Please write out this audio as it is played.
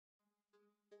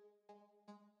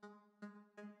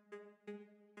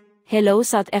Hello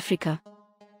South Africa.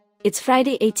 It's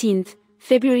Friday 18th,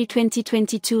 February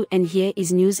 2022 and here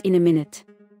is news in a minute.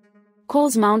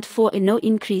 Calls mount for a no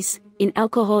increase in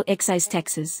alcohol excise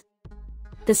taxes.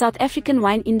 The South African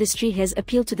wine industry has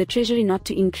appealed to the Treasury not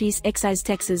to increase excise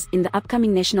taxes in the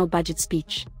upcoming national budget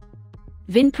speech.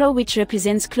 Vinpro, which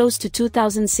represents close to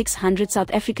 2,600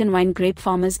 South African wine grape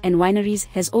farmers and wineries,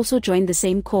 has also joined the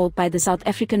same call by the South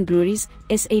African Breweries,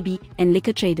 SAB, and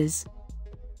liquor traders.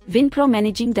 Vinpro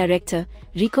Managing Director,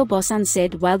 Rico Bosan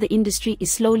said while the industry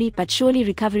is slowly but surely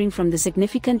recovering from the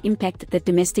significant impact that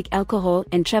domestic alcohol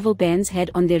and travel bans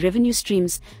had on their revenue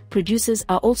streams, producers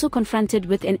are also confronted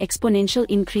with an exponential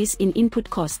increase in input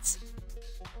costs.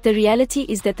 The reality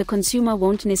is that the consumer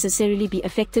won't necessarily be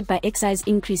affected by excise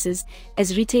increases,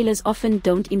 as retailers often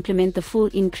don't implement the full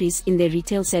increase in their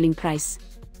retail selling price.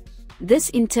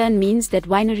 This in turn means that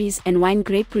wineries and wine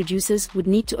grape producers would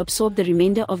need to absorb the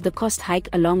remainder of the cost hike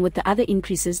along with the other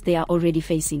increases they are already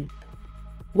facing.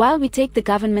 While we take the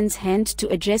government's hand to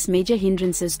address major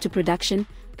hindrances to production,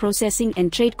 processing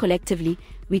and trade collectively,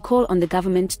 we call on the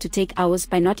government to take ours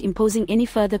by not imposing any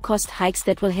further cost hikes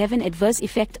that will have an adverse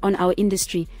effect on our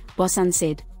industry, Bosan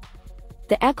said.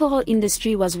 The alcohol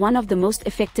industry was one of the most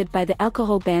affected by the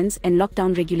alcohol bans and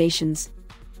lockdown regulations.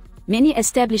 Many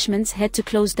establishments had to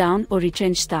close down or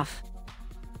retrench staff.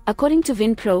 According to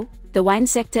Vinpro, the wine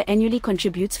sector annually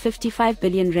contributes 55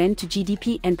 billion rand to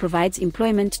GDP and provides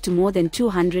employment to more than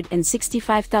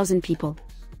 265,000 people.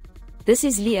 This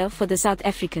is Leah for the South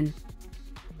African.